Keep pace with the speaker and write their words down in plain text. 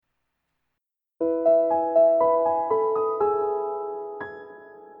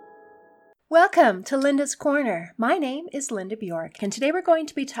Welcome to Linda's Corner. My name is Linda Bjork, and today we're going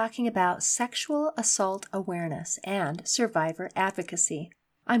to be talking about sexual assault awareness and survivor advocacy.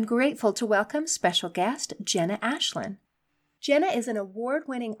 I'm grateful to welcome special guest Jenna Ashlin. Jenna is an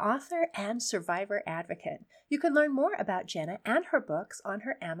award-winning author and survivor advocate. You can learn more about Jenna and her books on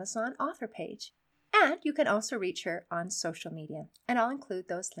her Amazon author page. And you can also reach her on social media, and I'll include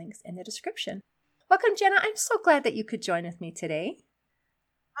those links in the description. Welcome, Jenna. I'm so glad that you could join with me today.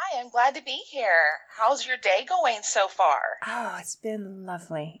 Hi, I'm glad to be here. How's your day going so far? Oh, it's been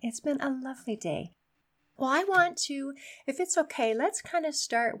lovely. It's been a lovely day. Well, I want to, if it's okay, let's kind of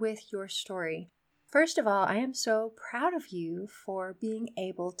start with your story. First of all, I am so proud of you for being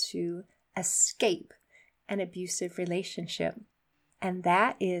able to escape an abusive relationship. And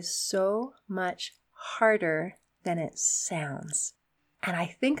that is so much harder than it sounds. And I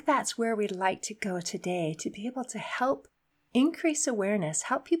think that's where we'd like to go today, to be able to help increase awareness,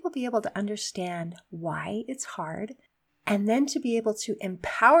 help people be able to understand why it's hard, and then to be able to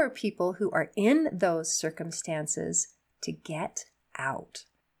empower people who are in those circumstances to get out.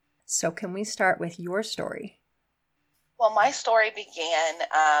 So can we start with your story? Well, my story began,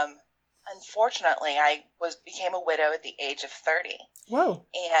 unfortunately, I became a widow at the age of 30. Whoa.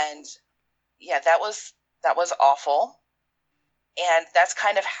 And yeah, that was awful. And that's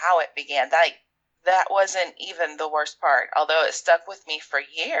kind of how it began. That wasn't even the worst part, although it stuck with me for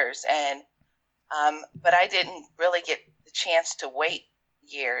years. And but I didn't really get the chance to wait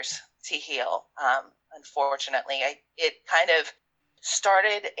years to heal. Unfortunately, it kind of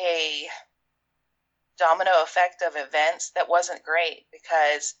started a domino effect of events that wasn't great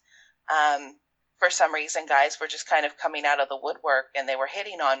because for some reason, guys were just kind of coming out of the woodwork and they were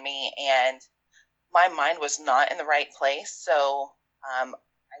hitting on me, and my mind was not in the right place. So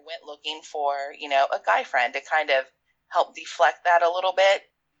I went looking for, a guy friend to kind of help deflect that a little bit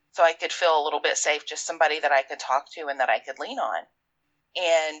so I could feel a little bit safe, just somebody that I could talk to and that I could lean on.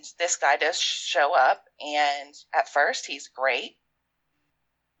 And this guy does show up, and at first he's great.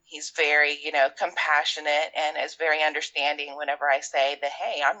 He's very, compassionate and is very understanding whenever I say that,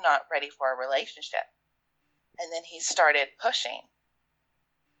 hey, I'm not ready for a relationship. And then he started pushing.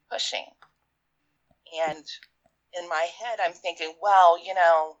 And in my head, I'm thinking, well,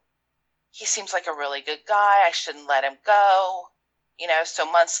 he seems like a really good guy. I shouldn't let him go. So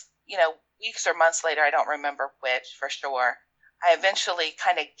months, weeks or months later, I don't remember which for sure, I eventually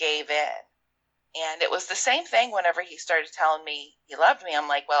kind of gave in. And it was the same thing whenever he started telling me he loved me. I'm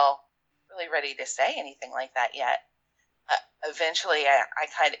like, well, really ready to say anything like that yet. Eventually,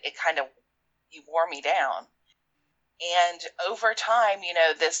 he wore me down. And over time,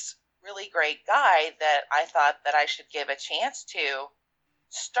 this really great guy that I thought that I should give a chance to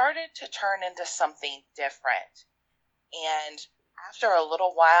started to turn into something different. And after a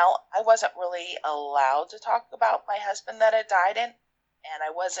little while, I wasn't really allowed to talk about my husband that had died, and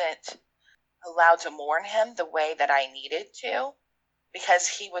I wasn't allowed to mourn him the way that I needed to, because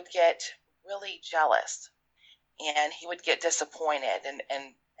he would get really jealous and he would get disappointed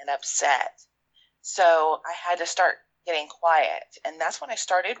and upset. So I had to start getting quiet. And that's when I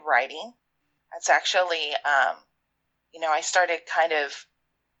started writing. That's actually, I started kind of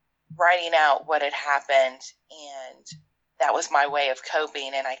writing out what had happened, and that was my way of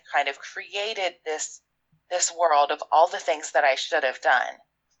coping. And I kind of created this world of all the things that I should have done.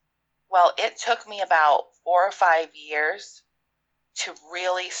 Well, it took me about 4 or 5 years to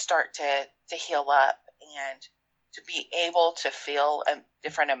really start to heal up and to be able to feel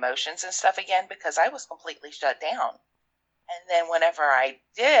different emotions and stuff again, because I was completely shut down. And then whenever I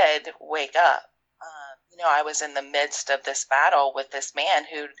did wake up, I was in the midst of this battle with this man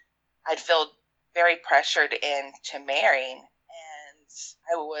who I'd felt very pressured into marrying.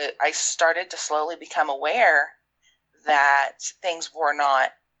 And I started to slowly become aware that things were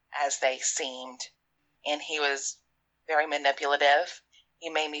not as they seemed. And he was very manipulative. He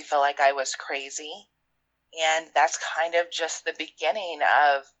made me feel like I was crazy. And that's kind of just the beginning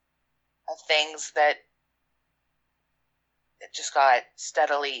of things that it just got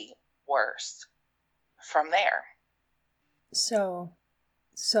steadily worse from there. So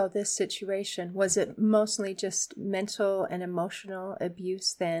this situation, was it mostly just mental and emotional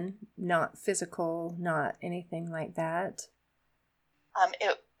abuse then, not physical, not anything like that?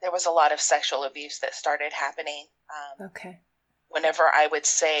 There was a lot of sexual abuse that started happening. Okay. Whenever I would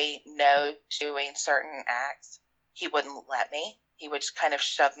say no to doing certain acts, he wouldn't let me. He would just kind of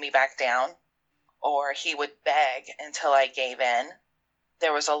shove me back down, or he would beg until I gave in.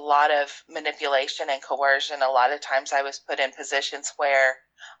 There was a lot of manipulation and coercion. A lot of times I was put in positions where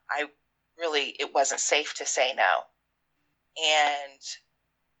it wasn't safe to say no. And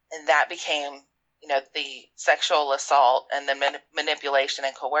And that became, the sexual assault and the manipulation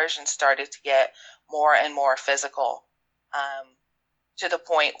and coercion started to get more and more physical, to the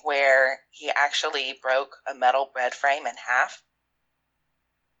point where he actually broke a metal bed frame in half.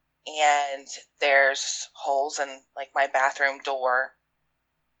 And there's holes in like my bathroom door,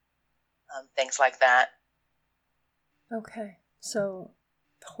 things like that. Okay. So,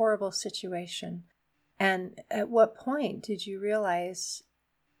 horrible situation. And at what point did you realize,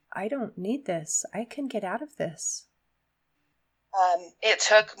 I don't need this, I can get out of this? It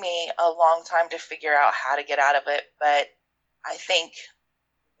took me a long time to figure out how to get out of it, but I think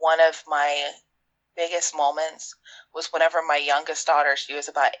one of my biggest moments was whenever my youngest daughter, she was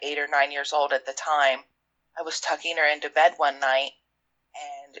about 8 or 9 years old at the time, I was tucking her into bed one night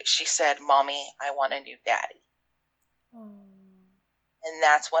and she said, "Mommy, I want a new daddy." Oh. And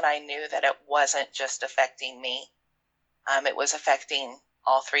that's when I knew that it wasn't just affecting me. It was affecting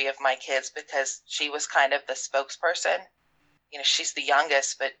all three of my kids, because she was kind of the spokesperson. She's the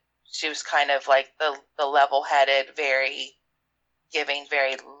youngest, but she was kind of like the level-headed, very giving,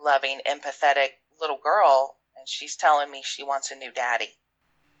 very loving, empathetic little girl. And she's telling me she wants a new daddy.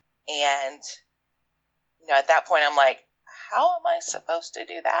 And, at that point, I'm like, how am I supposed to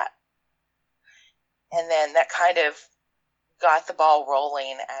do that? And then that kind of got the ball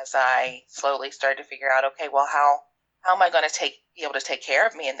rolling as I slowly started to figure out, okay, well, how am I going to be able to take care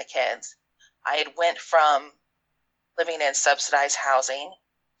of me and the kids? I had went from living in subsidized housing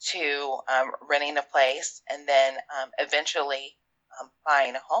to renting a place, and then eventually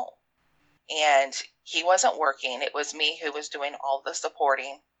buying a home. And he wasn't working. It was me who was doing all the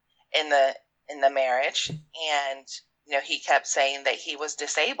supporting in the marriage. And he kept saying that he was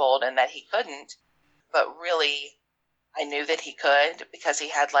disabled and that he couldn't, but really I knew that he could, because he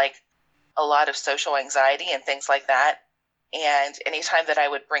had like a lot of social anxiety and things like that. And anytime that I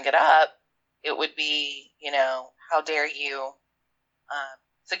would bring it up, it would be, how dare you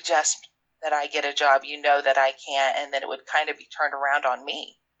suggest that I get a job, that I can't, and then it would kind of be turned around on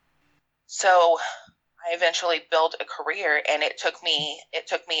me. So I eventually built a career, and it took me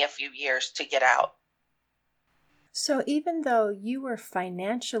a few years to get out. So even though you were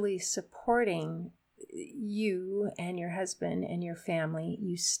financially supporting you and your husband and your family,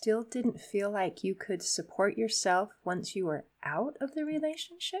 you still didn't feel like you could support yourself once you were out of the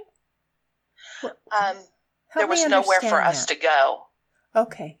relationship? There was nowhere for us to go.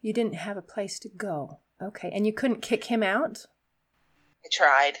 Okay, you didn't have a place to go. Okay, and you couldn't kick him out? I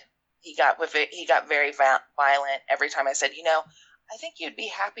tried. He got very violent every time I said, I think you'd be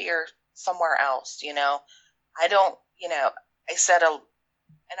happier somewhere else. I don't, I said, and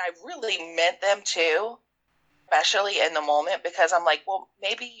I really meant them too, especially in the moment, because I'm like, well,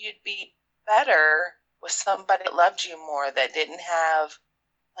 maybe you'd be better with somebody that loved you more, that didn't have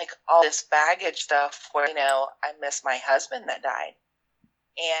like all this baggage stuff where, I miss my husband that died.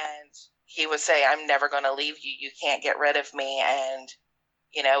 And he would say, I'm never going to leave you. You can't get rid of me. And,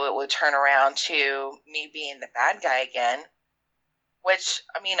 it would turn around to me being the bad guy again, which,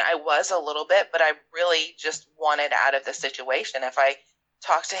 I was a little bit, but I really just wanted out of the situation. If I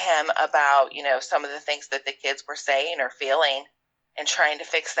talked to him about, some of the things that the kids were saying or feeling and trying to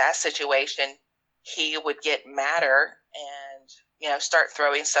fix that situation, he would get madder and, start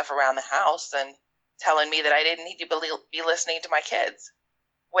throwing stuff around the house and telling me that I didn't need to be listening to my kids,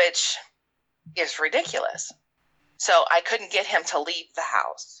 which is ridiculous. So I couldn't get him to leave the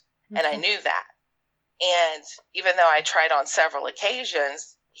house. And I knew that. And even though I tried on several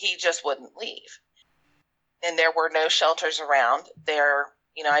occasions, he just wouldn't leave. And there were no shelters around there.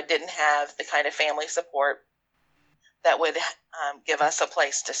 I didn't have the kind of family support that would give us a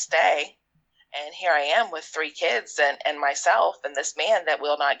place to stay. And here I am with 3 kids and myself and this man that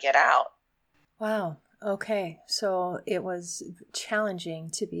will not get out. Wow. Okay. So it was challenging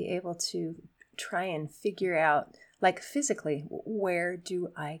to be able to try and figure out, like physically, where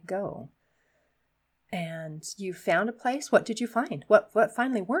do I go? And you found a place. What did you find? What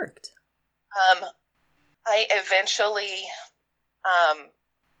finally worked? I eventually,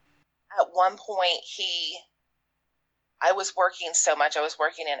 at one point, I was working so much. I was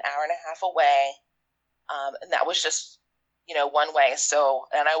working an hour and a half away, and that was just, one way. So,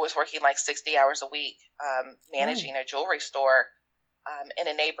 and I was working like 60 hours a week, managing a jewelry store in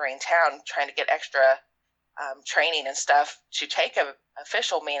a neighboring town, trying to get extra training and stuff to take a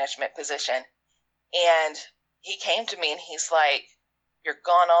official management position. And he came to me and he's like, "You're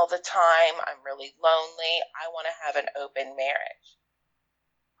gone all the time. I'm really lonely. I want to have an open marriage."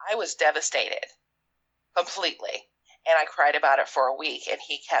 I was devastated completely. And I cried about it for a week, and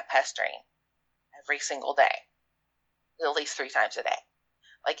he kept pestering every single day, at least 3 times a day.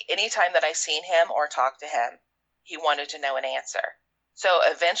 Like anytime that I seen him or talked to him, he wanted to know an answer. So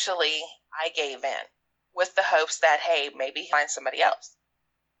eventually I gave in with the hopes that, hey, maybe he'll find somebody else.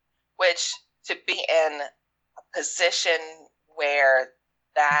 Which, to be in a position where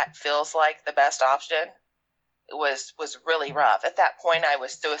that feels like the best option was really rough. At that point, I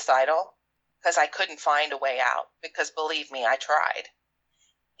was suicidal because I couldn't find a way out. Because believe me, I tried,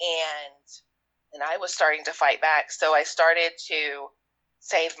 and I was starting to fight back. So I started to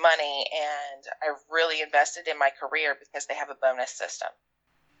save money, and I really invested in my career because they have a bonus system.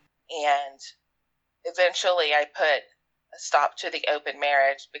 And eventually, I put a stop to the open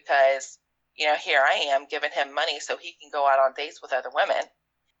marriage because, here I am giving him money so he can go out on dates with other women,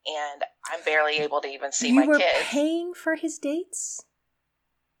 and I'm barely able to even see my kids. You were paying for his dates?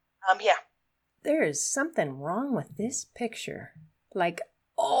 Yeah. There is something wrong with this picture. Like,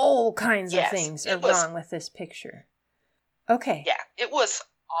 all kinds of things are wrong with this picture. Okay. Yeah, it was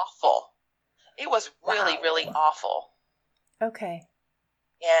awful. It was really, really awful. Okay.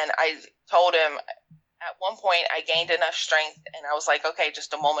 And I told him at one point I gained enough strength, and I was like, okay,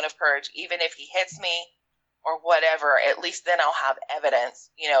 just a moment of courage. Even if he hits me or whatever, at least then I'll have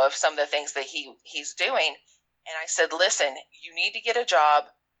evidence, of some of the things that he's doing. And I said, listen, you need to get a job.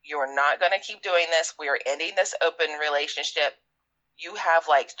 You are not going to keep doing this. We are ending this open relationship. You have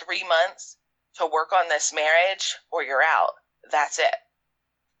like 3 months to work on this marriage or you're out. That's it.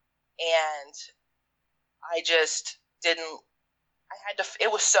 And I just didn't,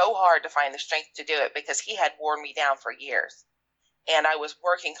 it was so hard to find the strength to do it because he had worn me down for years. And I was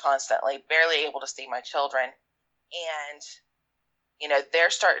working constantly, barely able to see my children. And, they're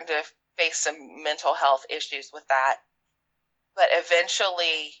starting to face some mental health issues with that. But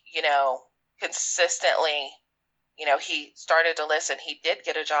eventually, consistently, he started to listen. He did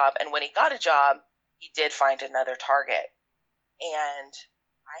get a job. And when he got a job, he did find another target. And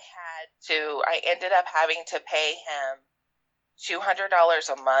I ended up having to pay him $200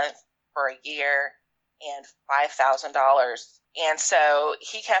 a month for a year and $5,000. And so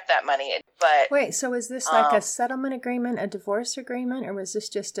he kept that money. But wait, so is this like a settlement agreement, a divorce agreement, or was this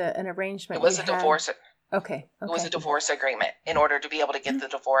just an arrangement? It was a divorce. Okay. It was a divorce agreement in order to be able to get the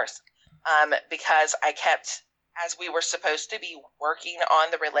divorce. Because I kept, as we were supposed to be working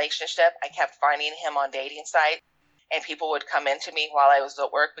on the relationship, I kept finding him on dating sites, and people would come into me while I was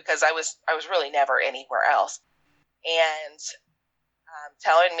at work because I was really never anywhere else. And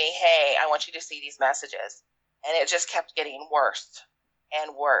telling me, hey, I want you to see these messages. And it just kept getting worse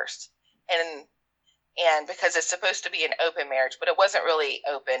and worse. And because it's supposed to be an open marriage, but it wasn't really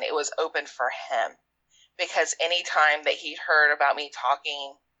open. It was open for him. Because any time that he heard about me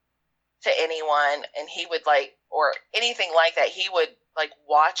talking to anyone, and he would or anything like that, he would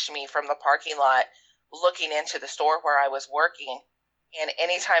watch me from the parking lot looking into the store where I was working. And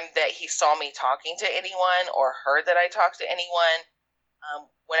anytime that he saw me talking to anyone or heard that I talked to anyone,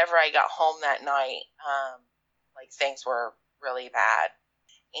 whenever I got home that night, things were really bad.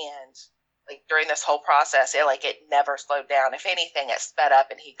 And during this whole process, it never slowed down. If anything, it sped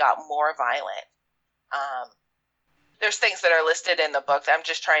up and he got more violent. There's things that are listed in the book that I'm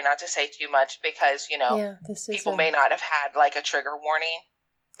just trying not to say too much because, people may not have had a trigger warning.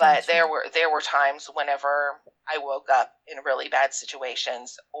 But there were times whenever I woke up in really bad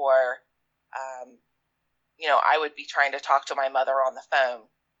situations, or, I would be trying to talk to my mother on the phone,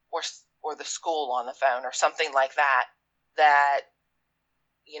 or the school on the phone, or something like that.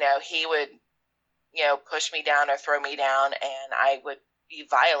 He would, push me down or throw me down, and I would be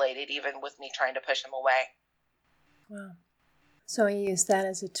violated even with me trying to push him away. Wow. So he used that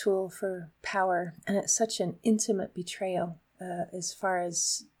as a tool for power, and it's such an intimate betrayal. As far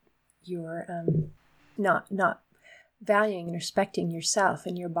as your not valuing and respecting yourself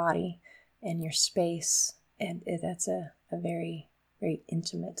and your body and your space, and that's a very, very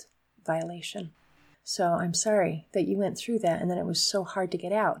intimate violation. So I'm sorry that you went through that and that it was so hard to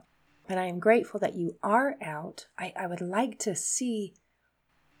get out. And I am grateful that you are out. I would like to see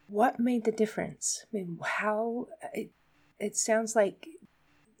what made the difference. I mean, how it sounds like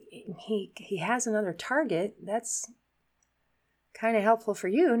he has another target. That's kind of helpful for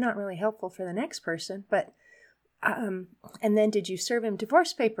you, not really helpful for the next person. But and then did you serve him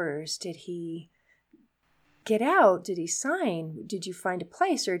divorce papers? Did he get out? Did he sign? Did you find a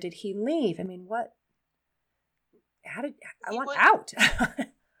place, or did he leave? I mean, what? I want out.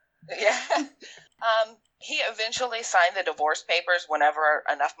 Yeah. He eventually signed the divorce papers whenever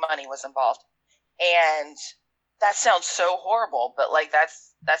enough money was involved. And that sounds so horrible, but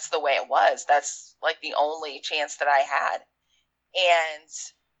that's the way it was. That's the only chance that I had. And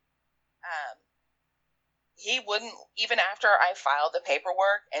he wouldn't, even after I filed the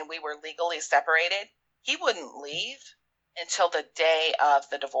paperwork and we were legally separated, he wouldn't leave until the day of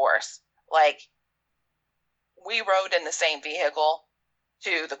the divorce. Like, we rode in the same vehicle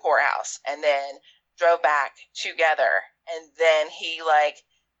to the courthouse and then drove back together. And then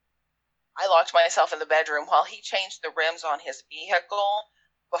I locked myself in the bedroom while he changed the rims on his vehicle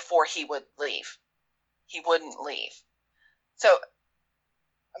before he would leave. He wouldn't leave. So,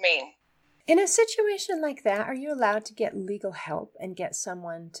 I mean, in a situation like that, are you allowed to get legal help and get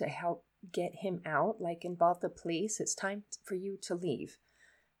someone to help get him out, like involve the police? It's time for you to leave,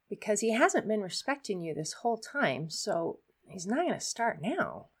 because he hasn't been respecting you this whole time, so he's not going to start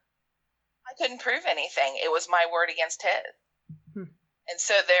now. I couldn't prove anything. It was my word against his. And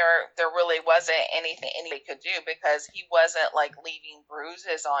so there really wasn't anything anybody could do, because he wasn't like leaving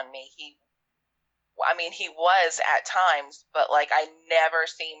bruises on me. He was at times, but like I never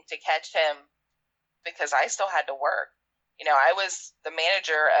seemed to catch him because I still had to work. I was the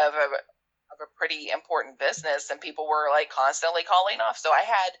manager of a pretty important business, and people were like constantly calling off. So I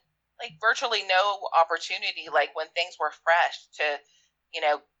had like virtually no opportunity, like when things were fresh, to,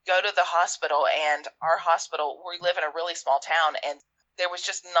 go to the hospital. And our hospital, we live in a really small town, and there was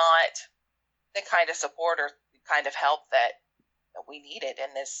just not the kind of support or the kind of help that we needed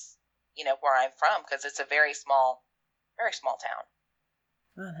in this, where I'm from, because it's a very small town.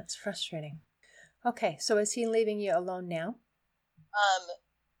 Oh, that's frustrating. Okay, so is he leaving you alone now?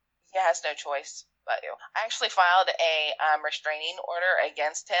 He has no choice but to. I actually filed a restraining order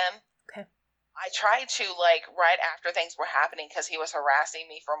against him. Okay. I tried to, like, right after things were happening, because he was harassing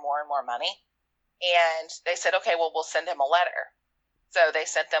me for more and more money. And they said, okay, well, we'll send him a letter. So they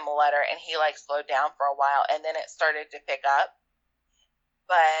sent them a letter, and he, like, slowed down for a while, and then it started to pick up.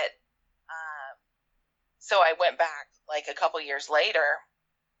 But, so I went back, like, a couple years later,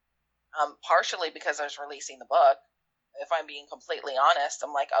 partially because I was releasing the book. If I'm being completely honest,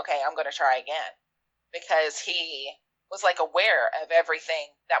 I'm like, okay, I'm going to try again, because he was like aware of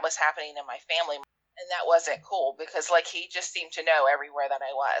everything that was happening in my family. And that wasn't cool, because like he just seemed to know everywhere that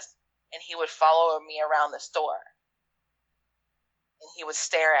I was, and he would follow me around the store, and he would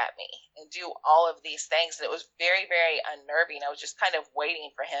stare at me and do all of these things. And it was very, very unnerving. I was just kind of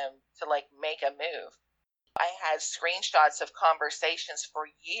waiting for him to like make a move. I had screenshots of conversations for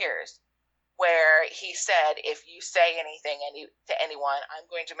years where he said, if you say anything to anyone, I'm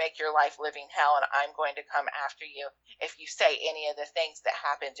going to make your life living hell, and I'm going to come after you if you say any of the things that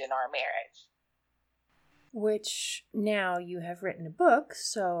happened in our marriage. Which now you have written a book,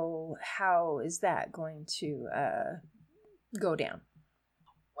 so how is that going to go down?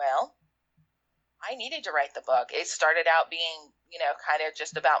 Well, I needed to write the book. It started out being, kind of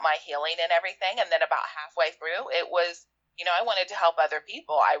just about my healing and everything, and then about halfway through, it was, I wanted to help other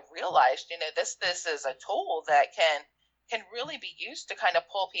people. I realized, this is a tool that can really be used to kind of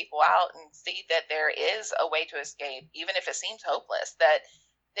pull people out and see that there is a way to escape, even if it seems hopeless, that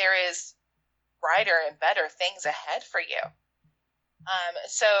there is brighter and better things ahead for you.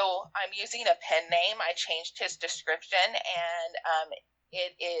 So I'm using a pen name. I changed his description, and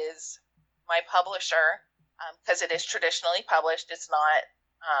it is my publisher, because it is traditionally published. It's not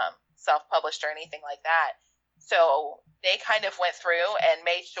self-published or anything like that. So they kind of went through and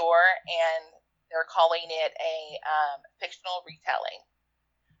made sure, and they're calling it a fictional retelling.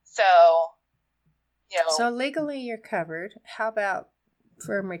 So, So legally you're covered. How about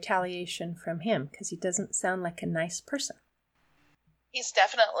from retaliation from him? Because he doesn't sound like a nice person. He's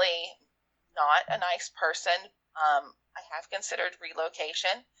definitely not a nice person. I have considered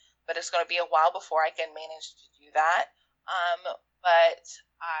relocation, but it's going to be a while before I can manage to do that. But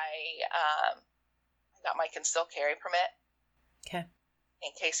I got my concealed carry permit. Okay.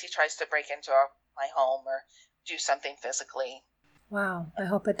 In case he tries to break into my home or do something physically. Wow. I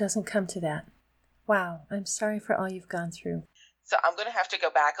hope it doesn't come to that. Wow. I'm sorry for all you've gone through. So I'm going to have to go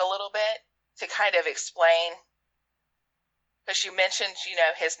back a little bit to kind of explain, because you mentioned,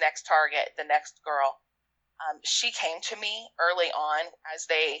 his next target, the next girl. She came to me early on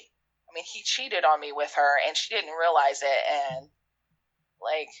he cheated on me with her, and she didn't realize it. And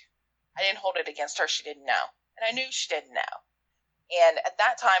like, I didn't hold it against her. She didn't know. And I knew she didn't know. And at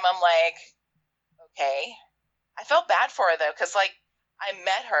that time, I'm like, okay. I felt bad for her, though, because, like, I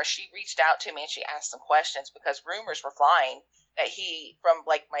met her. She reached out to me, and she asked some questions, because rumors were flying that from,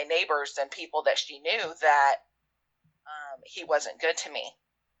 like, my neighbors and people that she knew, that he wasn't good to me.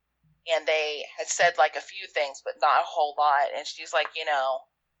 And they had said, like, a few things, but not a whole lot. And she's like,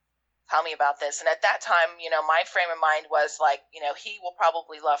 tell me about this. And at that time, my frame of mind was like, he will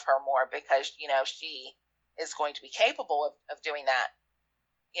probably love her more, because, she is going to be capable of doing that.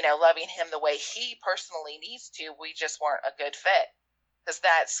 loving him the way he personally needs to. We just weren't a good fit. Because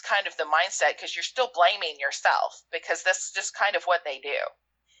that's kind of the mindset, because you're still blaming yourself, because that's just kind of what they do.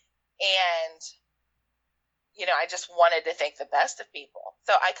 And, I just wanted to think the best of people.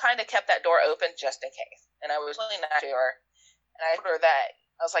 So I kind of kept that door open just in case. And I was really nice to her. And I told her that,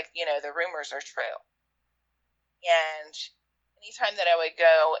 I was like, the rumors are true. And anytime that I would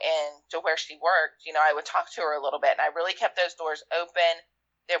go into where she worked, I would talk to her a little bit. And I really kept those doors open.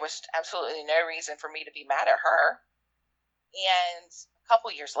 There was absolutely no reason for me to be mad at her. And a couple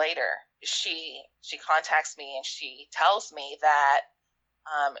years later, she contacts me and she tells me that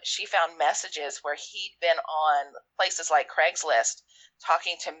she found messages where he'd been on places like Craigslist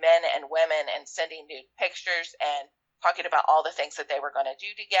talking to men and women and sending nude pictures and talking about all the things that they were going to do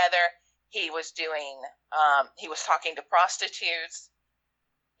together. He was talking to prostitutes,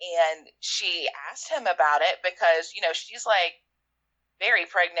 and she asked him about it because, she's like very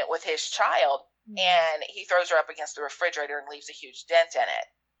pregnant with his child, and he throws her up against the refrigerator and leaves a huge dent in it.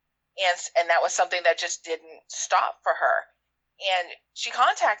 And that was something that just didn't stop for her. And she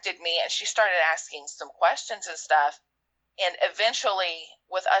contacted me and she started asking some questions and stuff. And eventually,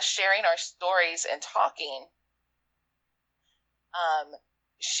 with us sharing our stories and talking,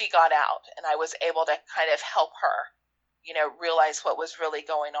 she got out, and I was able to kind of help her, realize what was really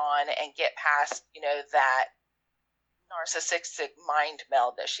going on and get past, that narcissistic mind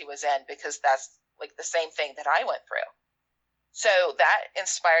meld that she was in, because that's like the same thing that I went through. So that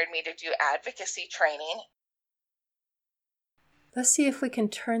inspired me to do advocacy training. Let's see if we can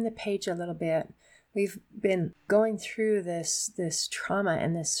turn the page a little bit. We've been going through this trauma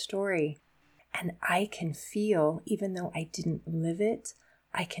and this story, and I can feel, even though I didn't live it,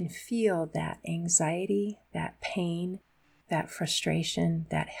 I can feel that anxiety, that pain, that frustration,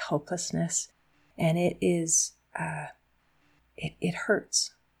 that helplessness, and it is, it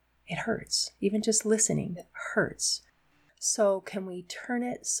hurts. It hurts. Even just listening hurts. So can we turn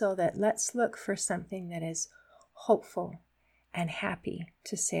it so that let's look for something that is hopeful and happy,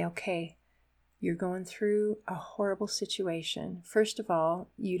 to say, okay, you're going through a horrible situation. First of all,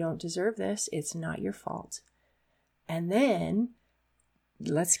 you don't deserve this. It's not your fault. And then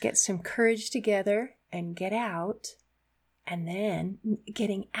let's get some courage together and get out. And then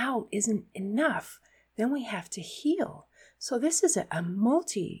getting out isn't enough. Then we have to heal. So this is a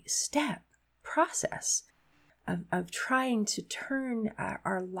multi-step process of trying to turn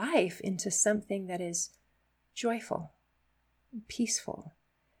our life into something that is joyful, peaceful,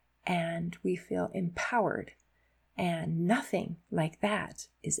 and we feel empowered. And nothing like that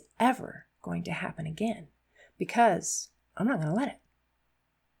is ever going to happen again, because I'm not going to let it.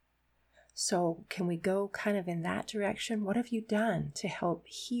 So can we go kind of in that direction? What have you done to help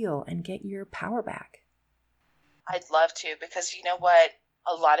heal and get your power back? I'd love to, because you know what?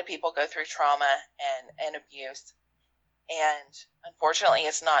 A lot of people go through trauma and abuse. And unfortunately,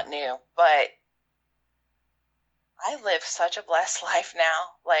 it's not new. But I live such a blessed life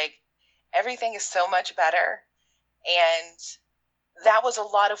now. Like, everything is so much better. And that was a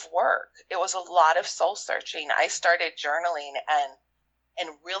lot of work. It was a lot of soul searching. I started journaling and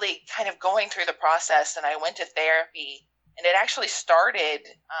really kind of going through the process. And I went to therapy. And it actually started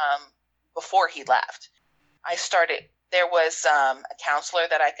before he left. There was a counselor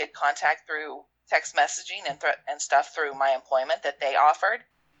that I could contact through text messaging and stuff through my employment that they offered.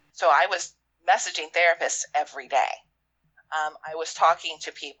 So I was messaging therapists every day. I was talking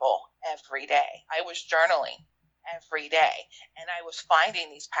to people every day. I was journaling every day. And I was finding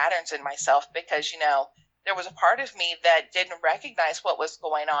these patterns in myself because, there was a part of me that didn't recognize what was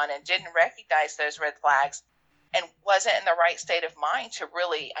going on and didn't recognize those red flags and wasn't in the right state of mind to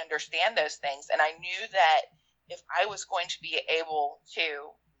really understand those things. And I knew that if I was going to be able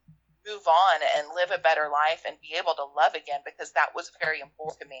to move on and live a better life and be able to love again, because that was very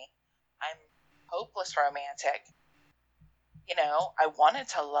important to me. I'm hopeless romantic. I wanted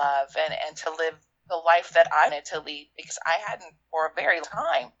to love and to live the life that I wanted to lead, because I hadn't for a very long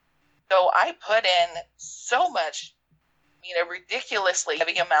time. So I put in so much, ridiculously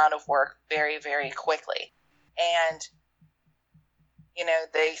heavy amount of work very, very quickly. And,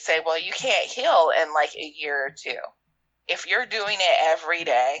 they say, well, you can't heal in like a year or two. If you're doing it every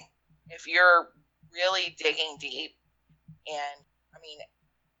day, if you're really digging deep and,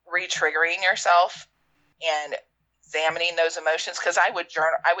 re-triggering yourself and examining those emotions, because I would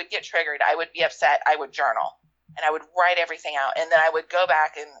journal, I would get triggered, I would be upset, I would journal, and I would write everything out. And then I would go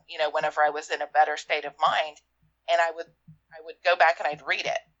back and, whenever I was in a better state of mind, and I would go back and I'd read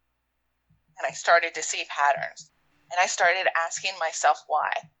it. And I started to see patterns. And I started asking myself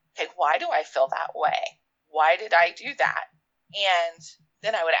why. Okay, why do I feel that way? Why did I do that? And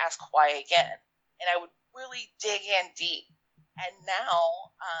then I would ask why again. And I would really dig in deep. And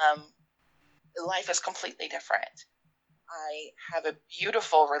now life is completely different. I have a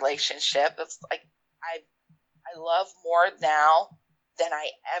beautiful relationship. It's like I love more now than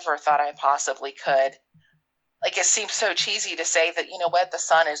I ever thought I possibly could. Like, it seems so cheesy to say that, you know what, the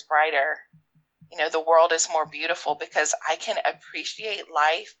sun is brighter. You know, the world is more beautiful because I can appreciate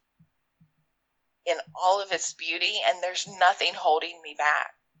life in all of its beauty, and there's nothing holding me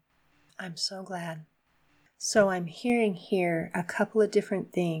back. I'm so glad. So I'm hearing here a couple of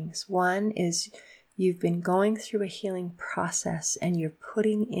different things. One is you've been going through a healing process and you're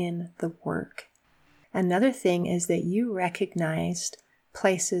putting in the work. Another thing is that you recognized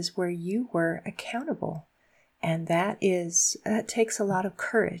places where you were accountable. And that takes a lot of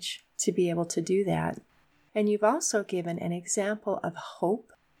courage to be able to do that. And you've also given an example of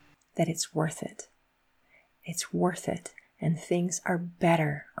hope that it's worth it. It's worth it. And things are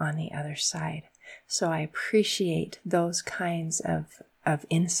better on the other side. So I appreciate those kinds of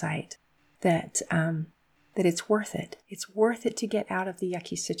insight that it's worth it. It's worth it to get out of the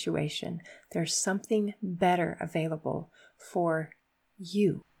yucky situation. There's something better available for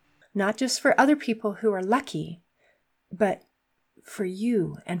you. Not just for other people who are lucky, but for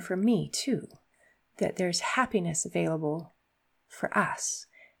you and for me too. That there's happiness available for us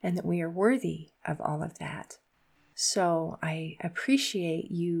and that we are worthy of all of that. So I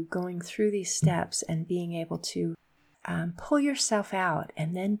appreciate you going through these steps and being able to pull yourself out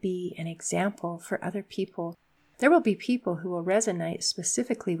and then be an example for other people. There will be people who will resonate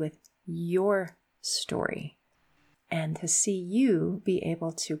specifically with your story. And to see you be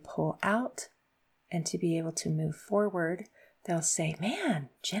able to pull out and to be able to move forward, they'll say, man,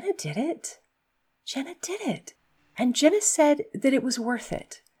 Jenna did it. Jenna did it. And Jenna said that it was worth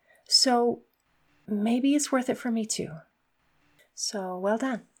it. So maybe it's worth it for me too. So well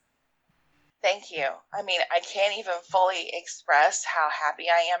done. Thank you. I mean, I can't even fully express how happy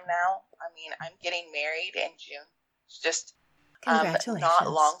I am now. I mean, I'm getting married in June. It's just Congratulations.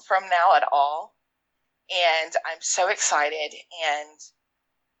 Not long from now at all. And I'm so excited. And,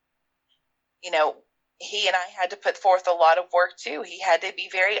 you know, he and I had to put forth a lot of work too. He had to be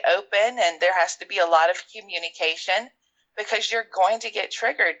very open, and there has to be a lot of communication because you're going to get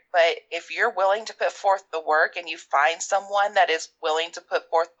triggered. But if you're willing to put forth the work and you find someone that is willing to put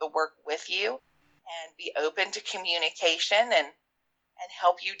forth the work with you and be open to communication and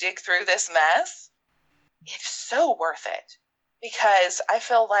help you dig through this mess, it's so worth it, because I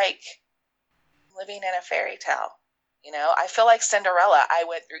feel like living in a fairy tale. You know, I feel like Cinderella. I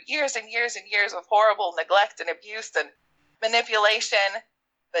went through years and years and years of horrible neglect and abuse and manipulation,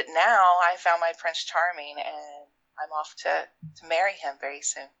 but now I found my Prince Charming, and I'm off to marry him very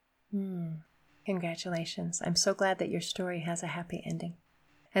soon. Congratulations. I'm so glad that your story has a happy ending.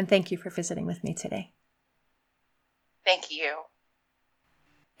 And thank you for visiting with me today. Thank you.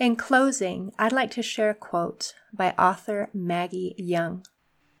 In closing, I'd like to share a quote by author Maggie Young.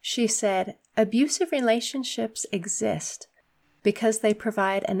 She said, "Abusive relationships exist because they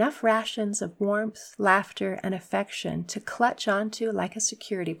provide enough rations of warmth, laughter, and affection to clutch onto like a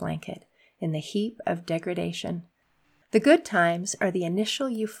security blanket in the heap of degradation. The good times are the initial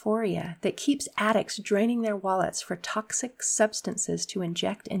euphoria that keeps addicts draining their wallets for toxic substances to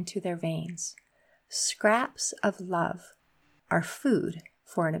inject into their veins. Scraps of love are food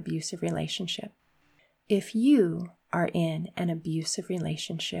for an abusive relationship. If you are in an abusive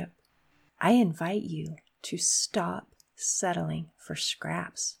relationship, I invite you to stop settling for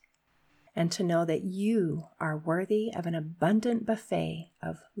scraps and to know that you are worthy of an abundant buffet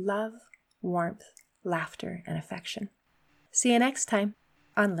of love, warmth, laughter, and affection." See you next time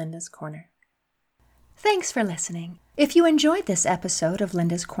on Linda's Corner. Thanks for listening. If you enjoyed this episode of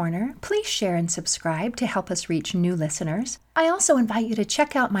Linda's Corner, please share and subscribe to help us reach new listeners. I also invite you to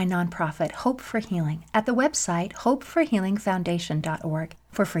check out my nonprofit, Hope for Healing, at the website hopeforhealingfoundation.org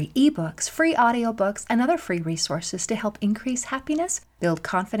for free ebooks, free audiobooks, and other free resources to help increase happiness, build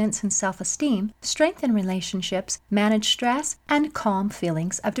confidence and self-esteem, strengthen relationships, manage stress, and calm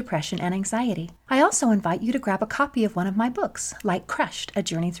feelings of depression and anxiety. I also invite you to grab a copy of one of my books, like Crushed, A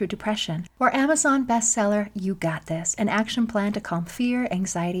Journey Through Depression, or Amazon bestseller, You Got This, an action plan to calm fear,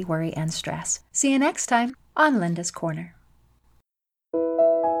 anxiety, worry, and stress. See you next time on Linda's Corner.